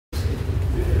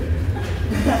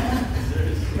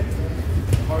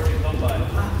Hard to come by.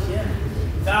 Yeah.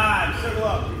 Time, circle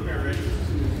up. Come here, Rich.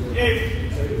 Hey,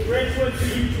 Rich went to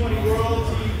U20 World.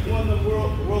 He won the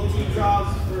World Team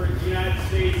Trials for the United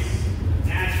States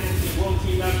National Team, World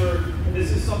Team member.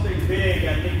 This is something big.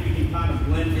 I think we can kind of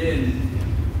blend in.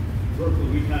 Berkeley,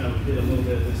 we kind of did a little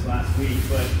bit of this last week,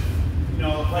 but you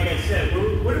know, like I said,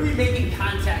 what are we making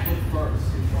contact with first?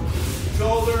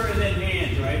 Shoulder and then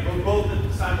hands, right? We're both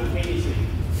simultaneously.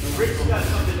 And Rick's got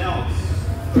something else,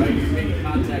 right? You're making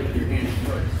contact with your hands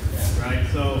first, right?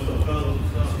 So kind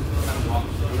of walk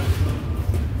through it.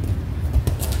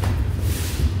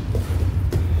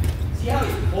 See how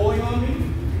he's pulling on me?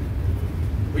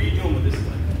 What are you doing with this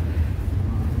leg?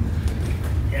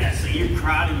 Yeah, so you're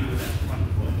crowding me with that front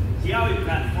foot. See how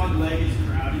that front leg is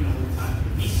crowding the whole time?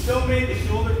 He still made the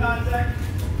shoulder contact,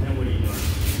 then what are you doing?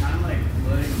 Kind of like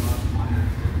letting him up.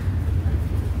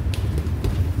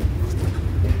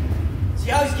 See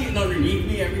how he's getting underneath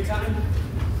me every time?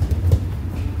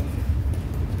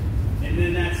 And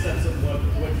then that sets up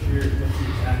what's your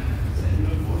attack.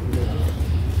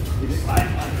 Slide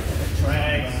bys,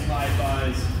 drags, slide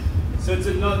bys. So it's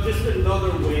just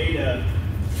another way to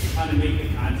kind of make the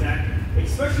contact,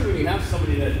 especially when you have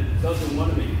somebody that doesn't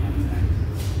want to make contact.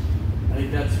 I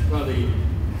think that's probably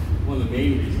one of the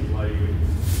main reasons why you would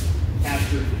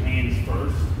capture the hands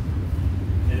first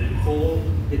and then pull,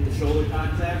 hit the shoulder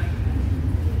contact.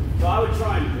 So I would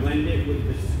try and blend it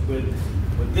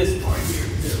with this part here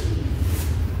too.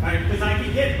 Alright, because I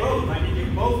can get both. I can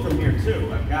get both from here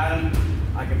too. I've got them.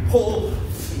 I can pull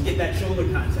and get that shoulder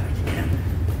contact again.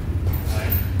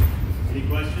 Alright. Any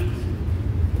questions?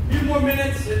 A few more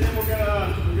minutes and then we're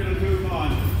gonna move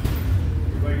on.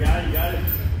 Everybody got it? You got it?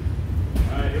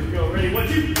 Alright, here we go. Ready? 1,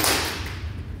 2.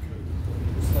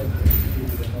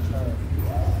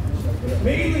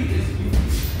 Mainly just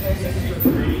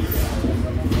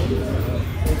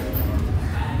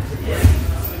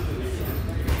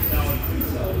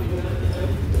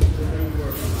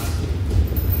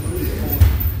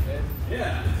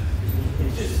yeah.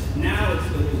 It's just now it's a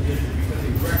little different because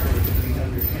in Greco you can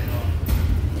have your hand off.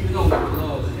 Even though we're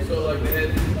low. So like the head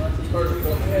starts with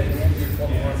one head and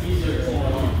it's easier to pull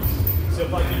on. So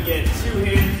if I can get two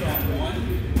hands on one,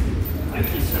 I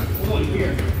can just start pulling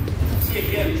here. See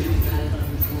again.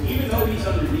 Even though he's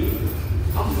underneath,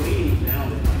 I'm waiting down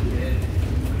with my head,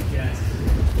 my chest.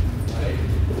 Right?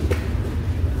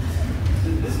 So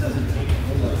this doesn't take a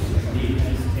whole lot of technique, it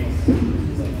just takes feel.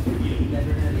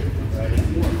 Right? It's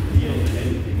more feel than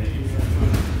anything that you're trying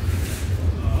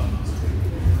to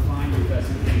find your best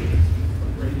thing.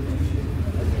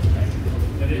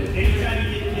 But anytime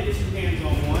you get two hands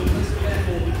on one, let's get that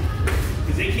hold it.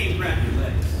 Because they can't grab your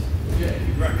legs. Yeah,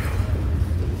 you grab your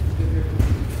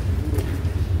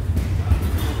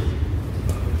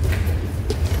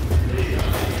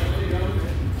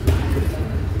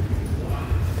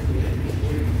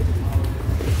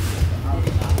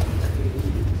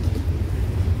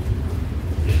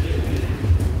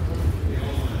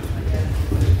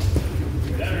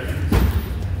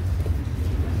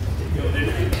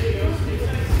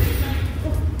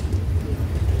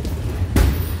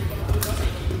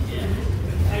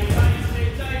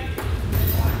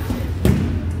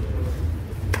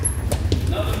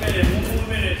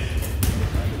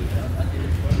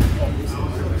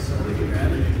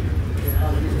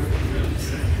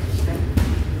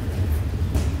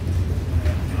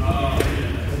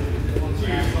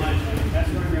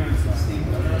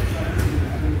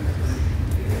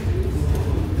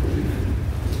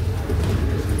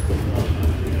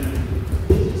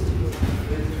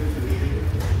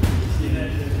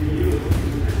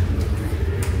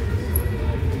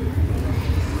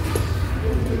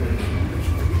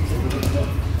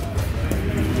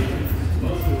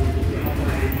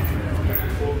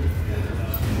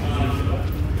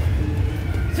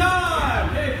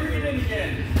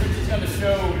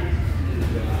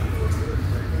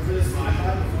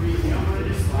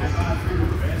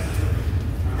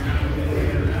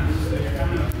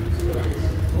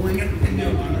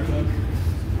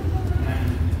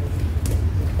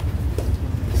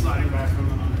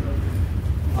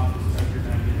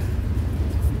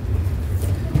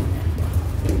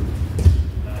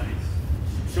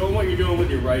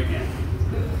right hand.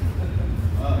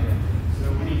 Oh yeah. So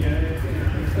when you get it,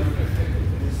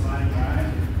 you're sliding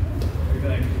by, you're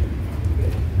like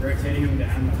rotating him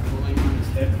down, like pulling on his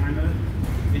hip kind of,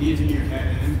 and using your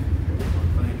head and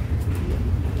like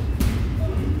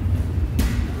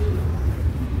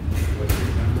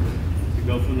to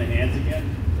go from the hands again.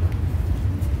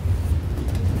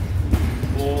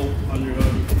 Pull,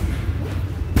 underhook.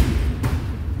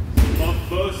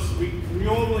 Most we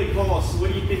so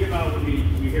what do you think about when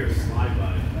you hear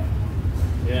Slideby?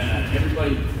 Yeah,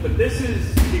 everybody, but this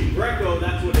is, in Greco,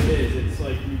 that's what it is. It's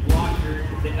like you block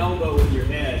the elbow with your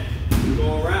head and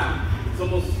go around. It's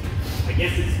almost, I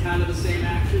guess it's kind of the same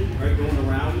action, right, going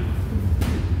around.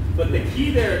 But the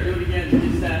key there, do it again,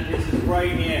 is that it's his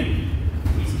right hand.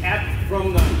 He's tapped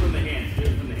from the hand, do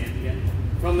it from the hand again.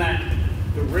 From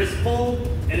the wrist pull,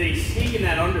 and then he's sneaking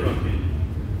that underhook in.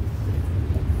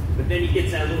 But then he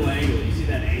gets that little angle. You see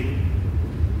that angle?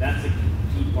 That's a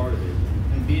key part of it.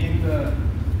 And beating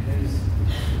his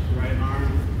right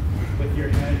arm with your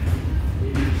head,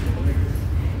 maybe your shoulder.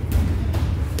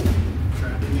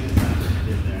 Trapping it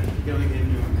in there. Going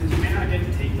into him. Because you may not get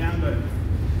the takedown, but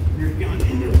you're going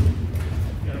into it.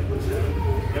 You gotta push it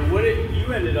out. And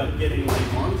you ended up getting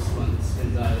like arm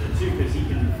spins out of it too, because he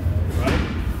can, right?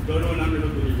 Go to an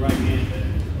underhook with your right hand there.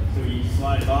 So you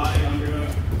slide by,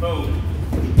 underhook, boom.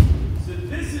 So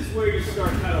this is where you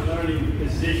start kind of learning the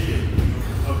position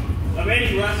of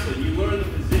any wrestler. You learn the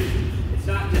position. It's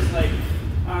not just like,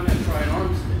 I'm going to try an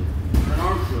arm spin or an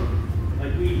arm throw.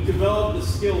 Like we develop the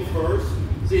skill first,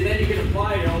 so then you can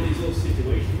apply it in all these little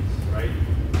situations, right?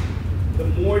 The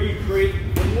more you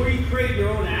create your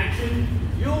own action,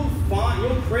 you'll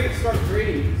start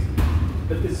creating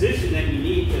the position that you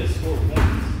need to score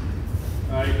points.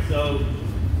 All right, so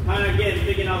kind of again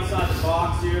thinking outside the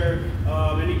box here.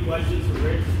 Any questions for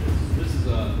Rich? This is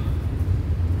Are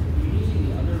you using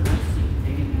the other wrist?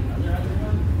 Taking the other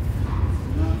one?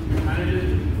 No, you're kind of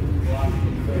just blocking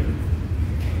the foot.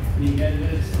 You get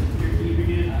this, you're keeping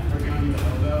it, working on the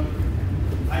elbow.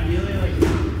 Ideally, like,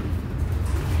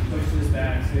 push this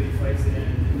back so he fights it in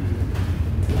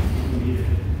and you need it.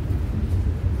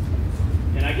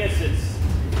 And I guess it's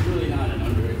really not an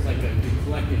under. It's like a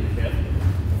collecting the hip.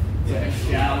 It's like a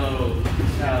shallow.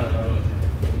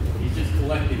 He's just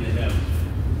collecting the hip,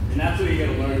 and that's what you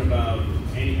got to learn about.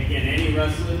 Any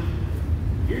wrestling,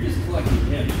 you're just collecting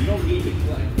hips. You don't need to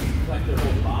collect their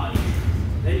whole body.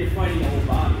 Then you're fighting the whole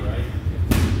body, right?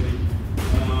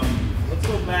 Let's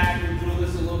go back and drill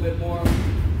this a little bit more.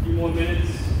 A few more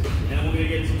minutes, and then we're gonna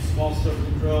get some small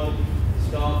circle drill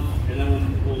stuff, and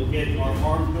then we'll get our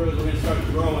arm throws. We're gonna start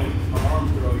throwing our arm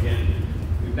throw again.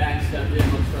 We back step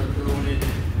in, we'll start throwing it.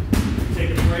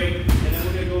 Take a break, and then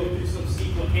we're gonna go through some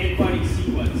hand fighting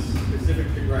sequence specific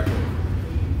to Greco.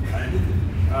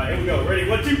 All right, here we go. Ready?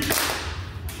 1, 2.